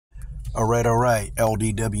All right.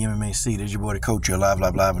 LDWMMAC. This is your boy, the Coach. You're live,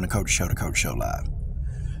 on the Coach Show live.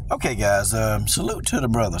 Okay, guys. Salute to the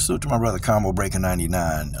brother. Salute to my brother, Combo Breaker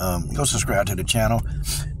 99. Go subscribe to the channel.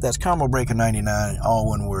 That's Combo Breaker 99, all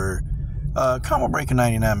one word. Combo Breaker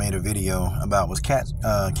 99 made a video about Cris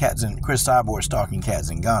Cyborg stalking Cat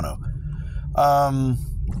Zingano.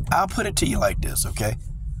 I'll put it to you like this, okay?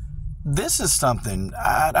 This is something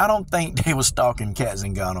I don't think they were stalking Cat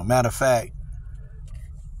Zingano. Matter of fact,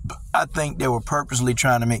 I think they were purposely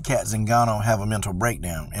trying to make Cat Zingano have a mental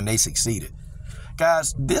breakdown, and they succeeded.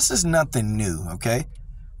 Guys, this is nothing new, okay?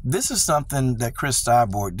 This is something that Cris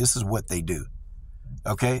Cyborg, this is what they do,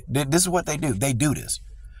 okay? This is what they do. They do this,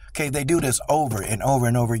 okay? They do this over and over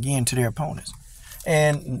and over again to their opponents.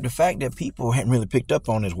 And the fact that people hadn't really picked up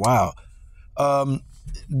on is wild.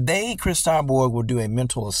 Cris Cyborg will do a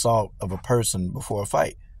mental assault of a person before a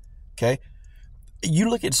fight, okay? You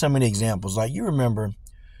look at some of the examples, like you remember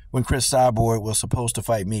when Cris Cyborg was supposed to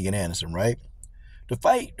fight Megan Anderson, right? The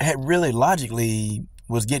fight had really logically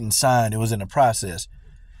was getting signed. It was in the process.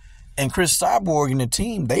 And Cris Cyborg and the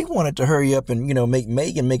team, they wanted to hurry up and, make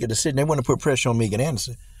Megan make a decision. They wanted to put pressure on Megan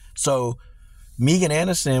Anderson. So Megan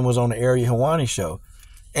Anderson was on the Ariel Helwani show.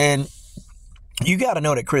 And you got to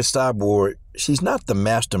know that Cris Cyborg, she's not the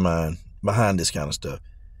mastermind behind this kind of stuff.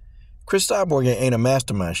 Cris Cyborg ain't a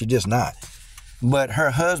mastermind. She's just not. But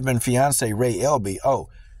her husband, fiance, Ray Elby,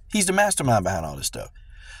 he's the mastermind behind all this stuff.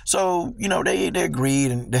 So, they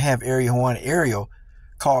agreed and to have Ariel Helwani. Ariel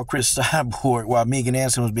called Cris Cyborg while Megan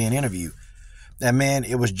Anderson was being interviewed. And man,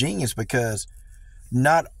 it was genius because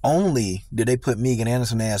not only did they put Megan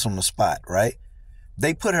Anderson's ass on the spot, right?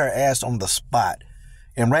 They put her ass on the spot.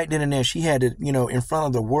 And right then and there, she had it, in front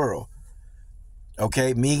of the world.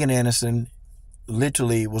 Okay, Megan Anderson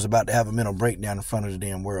literally was about to have a mental breakdown in front of the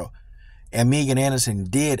damn world. And Megan Anderson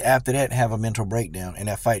did, after that, have a mental breakdown, and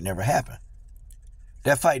that fight never happened.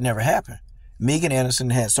 Megan Anderson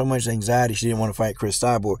had so much anxiety, she didn't want to fight Cris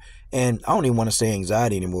Cyborg. And I don't even want to say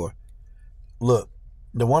anxiety anymore. Look,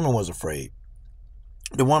 the woman was afraid.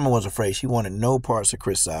 She wanted no parts of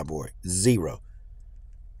Cris Cyborg. Zero.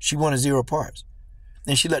 She wanted zero parts.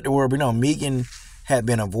 And she let the world be known. Megan had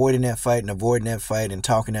been avoiding that fight and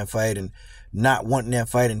talking that fight and not wanting that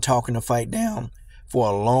fight and talking the fight down. For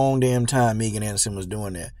a long damn time, Megan Anderson was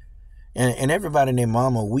doing that. And everybody and their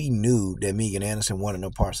mama, we knew that Megan Anderson wanted no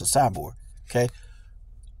parts of Cyborg, okay?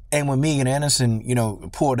 And when Megan Anderson,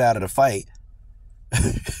 pulled out of the fight,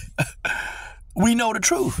 we know the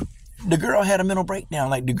truth. The girl had a mental breakdown.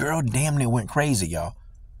 Like, the girl damn near went crazy, y'all.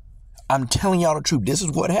 I'm telling y'all the truth. This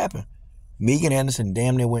is what happened. Megan Anderson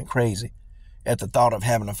damn near went crazy at the thought of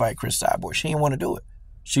having to fight Cris Cyborg. She didn't want to do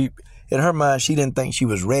it. In her mind, she didn't think she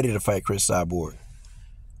was ready to fight Cris Cyborg.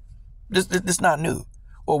 This not new.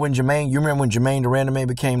 Or when you remember when Jermaine Durandame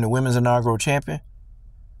became the women's inaugural champion?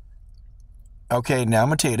 Okay, now I'm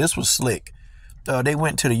going to tell you, this was slick. They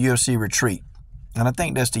went to the UFC retreat. And I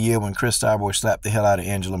think that's the year when Cris Cyborg slapped the hell out of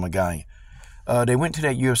Angela Magallon. They went to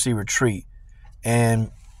that UFC retreat.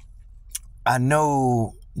 And I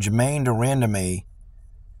know Jermaine Durandame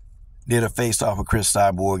did a face-off with Cris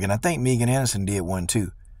Cyborg. And I think Megan Anderson did one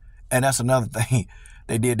too. And that's another thing.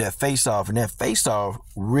 They did that face-off. And that face-off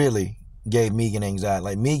really gave Megan anxiety.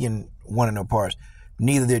 Like, Megan wanted no parts.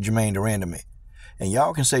 Neither did Jermaine Durandame. And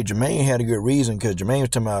y'all can say Jermaine had a good reason because Jermaine was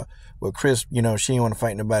talking about, well, Cris, she didn't want to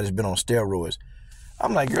fight nobody that's been on steroids.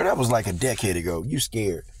 I'm like, girl, that was like a decade ago. You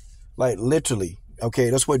scared. Like, literally.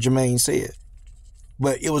 Okay, that's what Jermaine said.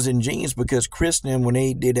 But it was ingenious because Cris and them, when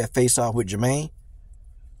they did that face-off with Jermaine,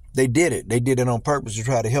 they did it. They did it on purpose to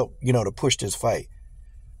try to help, to push this fight.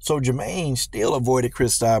 So Jermaine still avoided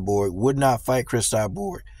Cris Cyborg, would not fight Cris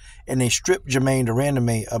Cyborg. And they stripped Jermaine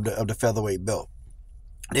Durandame of the featherweight belt.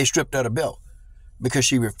 They stripped her the belt because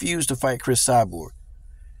she refused to fight Cris Cyborg.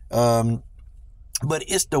 But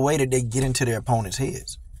it's the way that they get into their opponents'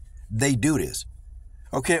 heads. They do this.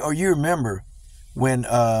 Okay, or you remember when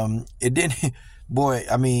it didn't...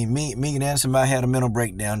 Megan Anderson might have had a mental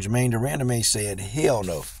breakdown. Jermaine Durandame said, hell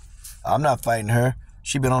no. I'm not fighting her.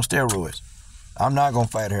 She been on steroids. I'm not going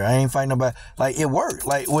to fight her. I ain't fighting nobody. Like, it worked.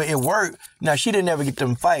 It worked. Now, she didn't ever get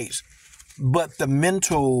them fights, but the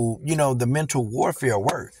mental warfare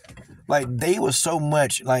worked. Like, they were so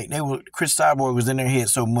much, Cris Cyborg was in their head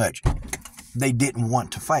so much, they didn't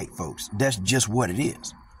want to fight, folks. That's just what it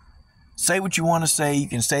is. Say what you want to say. You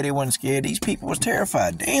can say they wasn't scared. These people was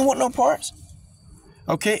terrified. They ain't want no parts.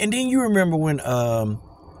 Okay, and then you remember when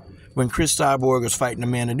Cris Cyborg was fighting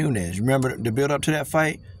Amanda Nunes. You remember the build up to that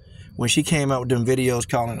fight? When she came out with them videos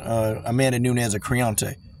calling Amanda Nunes a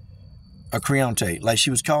creonte. Like, she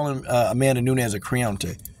was calling Amanda Nunes a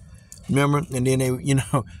creonte. Remember? And then they,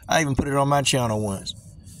 I even put it on my channel once.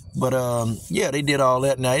 But, yeah, they did all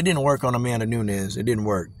that. Now, it didn't work on Amanda Nunes. It didn't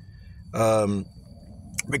work.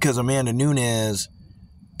 Because Amanda Nunes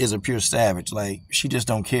is a pure savage. Like, she just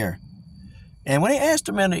don't care. And when they asked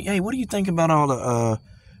Amanda, hey, what do you think about all the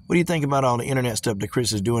internet stuff that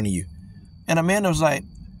Cris is doing to you? And Amanda was like,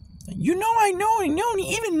 I know, and you don't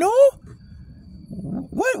even know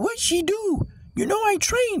what she do. I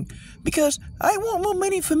train because I want more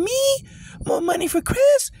money for me, more money for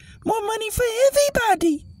Cris, more money for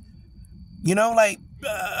everybody.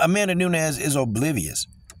 Amanda Nunes is oblivious.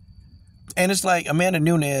 And it's like Amanda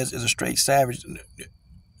Nunes is a straight savage.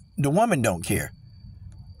 The woman don't care.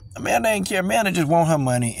 Amanda ain't care. Amanda just want her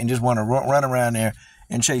money and just want to run around there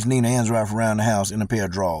and chase Nina Ansdorf around the house in a pair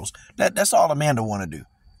of drawers. That's all Amanda want to do.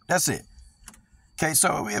 That's it. Okay,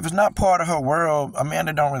 so if it's not part of her world,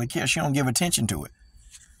 Amanda don't really care. She don't give attention to it.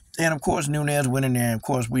 And of course, Nunes went in there. And of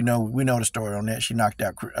course, we know the story on that. She knocked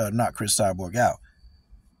Cris Cyborg out.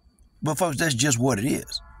 But folks, that's just what it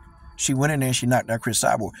is. She went in there and she knocked out Cris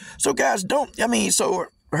Cyborg. So guys, so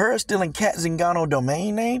her stealing Cat Zingano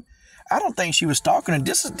domain name, I don't think she was stalking her.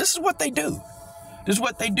 This is what they do. This is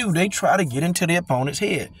what they do. They try to get into the opponent's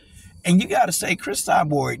head. And you got to say, Cris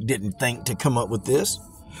Cyborg didn't think to come up with this.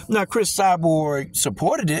 Now, Cris Cyborg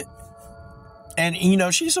supported it. And,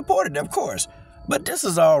 she supported it, of course. But this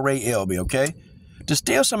is all Ray Elby, okay? To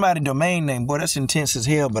steal somebody's domain name, boy, that's intense as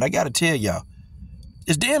hell. But I got to tell y'all,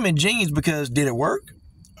 it's damn ingenious because did it work?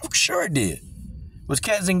 Sure it did. Was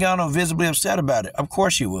Cat Zingano visibly upset about it? Of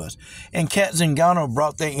course she was. And Cat Zingano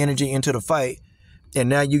brought that energy into the fight. And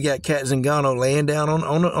now you got Cat Zingano laying down on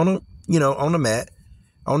the mat,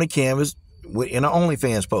 on the canvas, in an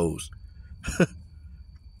OnlyFans pose.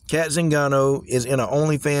 Cat Zingano is in an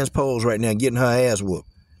OnlyFans pose right now, getting her ass whooped.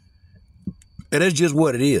 And that's just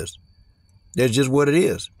what it is. That's just what it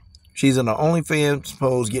is. She's in an OnlyFans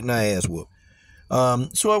pose, getting her ass whooped.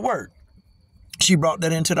 So it worked. She brought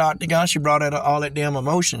that into the octagon. She brought all that damn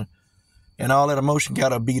emotion. And all that emotion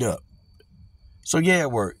got her beat up. So yeah,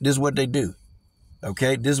 it worked. This is what they do.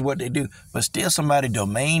 Okay? This is what they do. But steal somebody's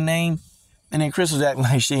domain name. And then Cris was acting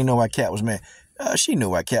like she didn't know why Cat was mad. She knew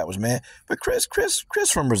why Cat was mad. But Cris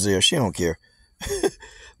from Brazil, she don't care.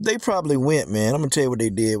 They probably went, man. I'm going to tell you what they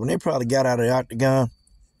did. When they probably got out of the octagon,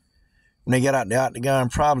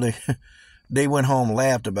 probably they went home and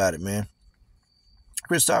laughed about it, man.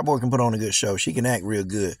 Cris Cyborg can put on a good show. She can act real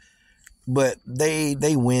good. But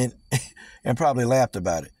they went and probably laughed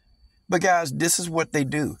about it. But guys, this is what they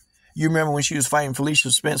do. You remember when she was fighting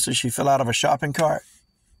Felicia Spencer, she fell out of a shopping cart?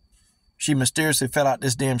 She mysteriously fell out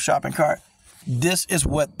this damn shopping cart. This is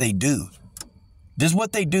what they do. This is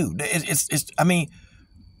what they do.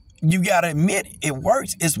 You got to admit, it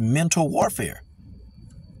works. It's mental warfare.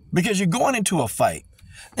 Because you're going into a fight.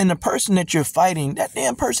 And the person that you're fighting, that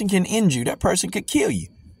damn person can end you. That person could kill you.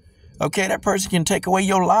 Okay, that person can take away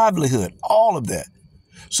your livelihood. All of that.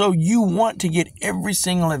 So you want to get every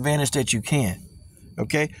single advantage that you can.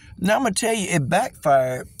 Okay? Now I'm going to tell you, it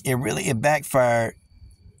backfired. It backfired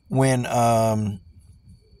when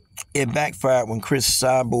Cris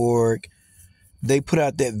Cyborg, they put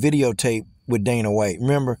out that videotape with Dana White.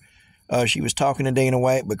 Remember, she was talking to Dana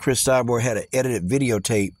White, but Cris Cyborg had an edited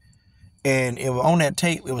videotape. And it was on that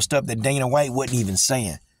tape, it was stuff that Dana White wasn't even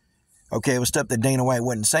saying. Okay, it was stuff that Dana White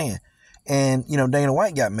wasn't saying. And, Dana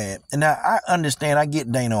White got mad. And now I understand, I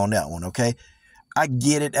get Dana on that one, okay? I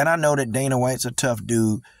get it, and I know that Dana White's a tough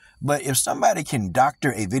dude. But if somebody can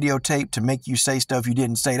doctor a videotape to make you say stuff you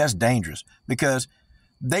didn't say, that's dangerous. Because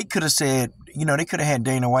they could have said, they could have had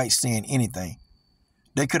Dana White saying anything.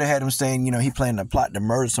 They could have had him saying, he planned to plot to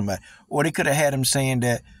murder somebody. Or they could have had him saying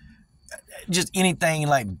that just anything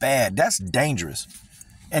like bad. That's dangerous.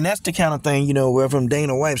 And that's the kind of thing, where from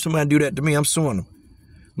Dana White, if somebody do that to me, I'm suing them.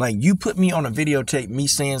 Like, you put me on a videotape, me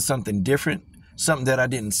saying something different, something that I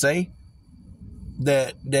didn't say,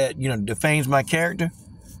 that defames my character.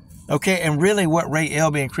 Okay, and really what Ray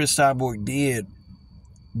Elby and Cris Cyborg did,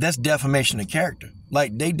 that's defamation of character.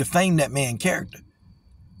 Like, they defamed that man's character.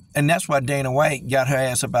 And that's why Dana White got her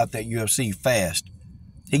ass up out that UFC fast.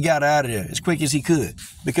 He got out of there as quick as he could.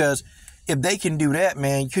 Because if they can do that,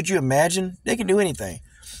 man, could you imagine? They can do anything.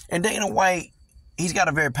 And Dana White, he's got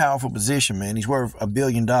a very powerful position, man. He's worth $1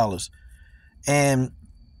 billion. And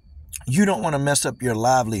you don't want to mess up your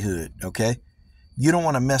livelihood, okay? You don't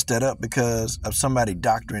want to mess that up because of somebody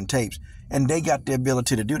doctoring tapes. And they got the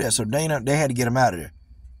ability to do that. So they had to get him out of there.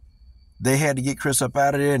 They had to get Cris up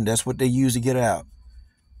out of there, and that's what they used to get out.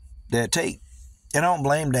 That tape. And I don't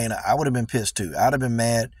blame Dana. I would have been pissed too. I'd have been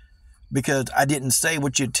mad because I didn't say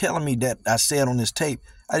what you're telling me that I said on this tape.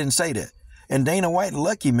 I didn't say that. And Dana White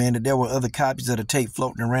lucky, man, that there were other copies of the tape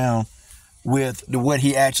floating around with what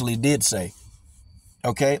he actually did say.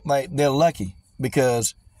 Okay? Like, they're lucky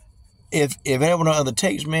because if there were no other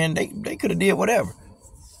tapes, man, they could have did whatever.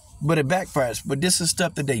 But it backfires. But this is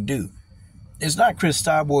stuff that they do. It's not Cris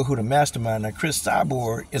Cyborg who the mastermind. Now, Cris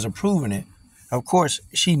Cyborg is approving it. Of course,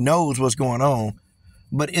 she knows what's going on,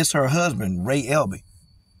 but it's her husband, Ray Elby.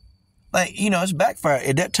 Like, you know, it's backfired.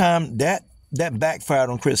 At that time, that backfired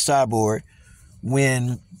on Cris Cyborg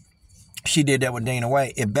when she did that with Dana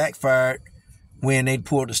White. It backfired when they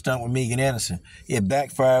pulled the stunt with Megan Anderson. It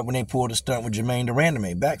backfired when they pulled the stunt with Jermaine Durandam.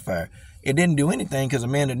 It backfired. It didn't do anything because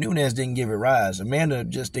Amanda Nunes didn't give it rise. Amanda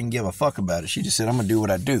just didn't give a fuck about it. She just said, I'm going to do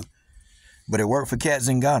what I do. But it worked for Cat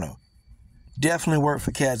Zingano. Definitely worked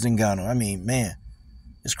for Cat Zingano. I mean, man,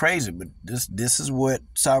 it's crazy, but this is what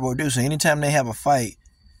Cyborg do. So anytime they have a fight,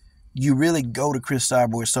 you really go to Cris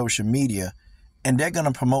Cyborg's social media, and they're going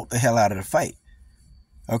to promote the hell out of the fight.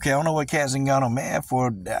 Okay, I don't know what Cat Zingano mad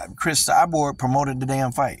for. Cris Cyborg promoted the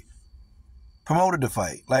damn fight. Promoted the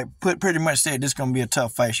fight. Like, pretty much said this is going to be a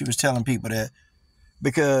tough fight. She was telling people that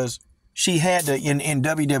because she had to, in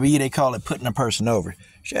WWE, they call it putting a person over.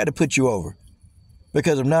 She had to put you over.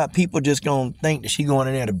 Because if not, people just going to think that she going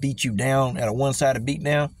in there to beat you down at a one-sided beat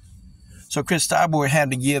down. So Cris Cyborg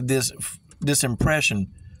had to give this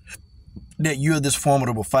impression that you're this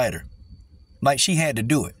formidable fighter. Like, she had to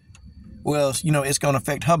do it. Well, you know, it's going to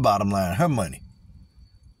affect her bottom line, her money.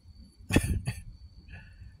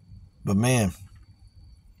 But man,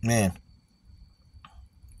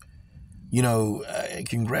 you know,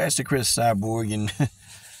 congrats to Cris Cyborg, and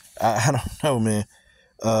I don't know, man.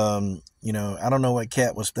 You know, I don't know what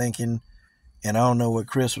Cat was thinking, and I don't know what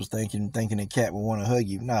Cris was thinking that Cat would want to hug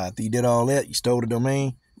you. Nah, if you did all that, you stole the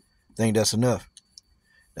domain, I think that's enough.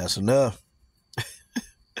 That's enough.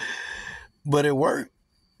 But it worked.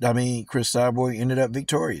 I mean, Cris Cyborg ended up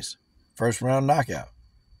victorious. First round knockout.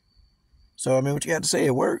 So, I mean, what you got to say,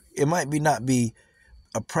 it worked. It might not be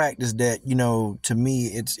a practice that, you know, to me,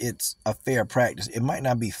 it's a fair practice. It might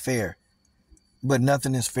not be fair, but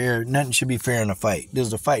nothing is fair. Nothing should be fair in a fight. This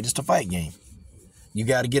is a fight. It's a fight game. You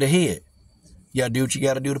got to get ahead. You got to do what you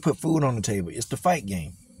got to do to put food on the table. It's the fight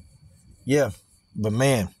game. Yeah, but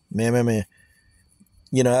man.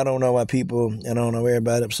 You know, I don't know why people, I don't know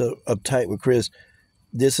everybody so uptight with Cris.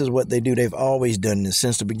 This is what they do. They've always done this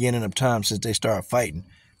since the beginning of time, since they started fighting.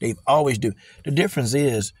 They've always do. The difference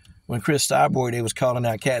is when Cris Cyborg, they was calling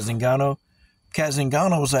out Cat Zingano. Cat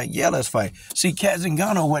Zingano was like, yeah, let's fight. See, Cat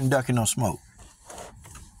Zingano wasn't ducking no smoke.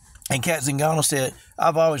 And Cat Zingano said,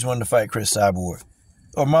 I've always wanted to fight Cris Cyborg.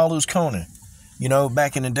 Or Marloes Conan. You know,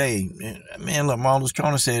 back in the day. Man, look, Marloes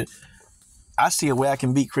Conan said, I see a way I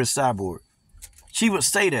can beat Cris Cyborg. She would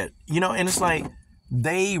say that, you know, and it's like,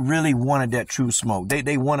 they really wanted that true smoke.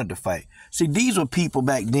 They wanted to fight. See, these were people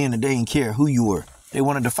back then that they didn't care who you were. They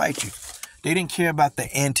wanted to fight you. They didn't care about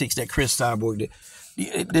the antics that Cris Cyborg did.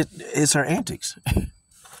 It's her antics.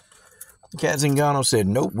 Cat Zingano said,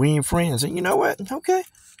 nope, we ain't friends. And you know what? Okay.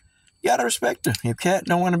 You got to respect her. If Cat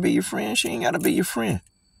don't want to be your friend, she ain't got to be your friend.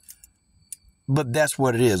 But that's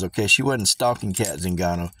what it is, okay? She wasn't stalking Cat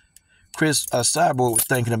Zingano. Cris Cyborg was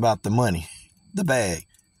thinking about the money, the bag.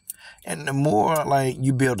 And the more, like,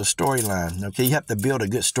 you build a storyline, okay? You have to build a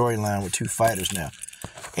good storyline with two fighters now.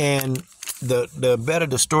 And the better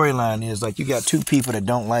the storyline is, like, you got two people that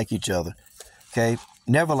don't like each other, okay?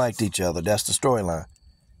 Never liked each other. That's the storyline.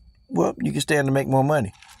 Well, you can stand to make more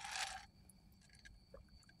money.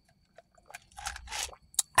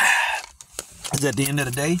 Because at the end of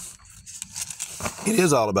the day, it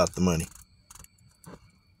is all about the money.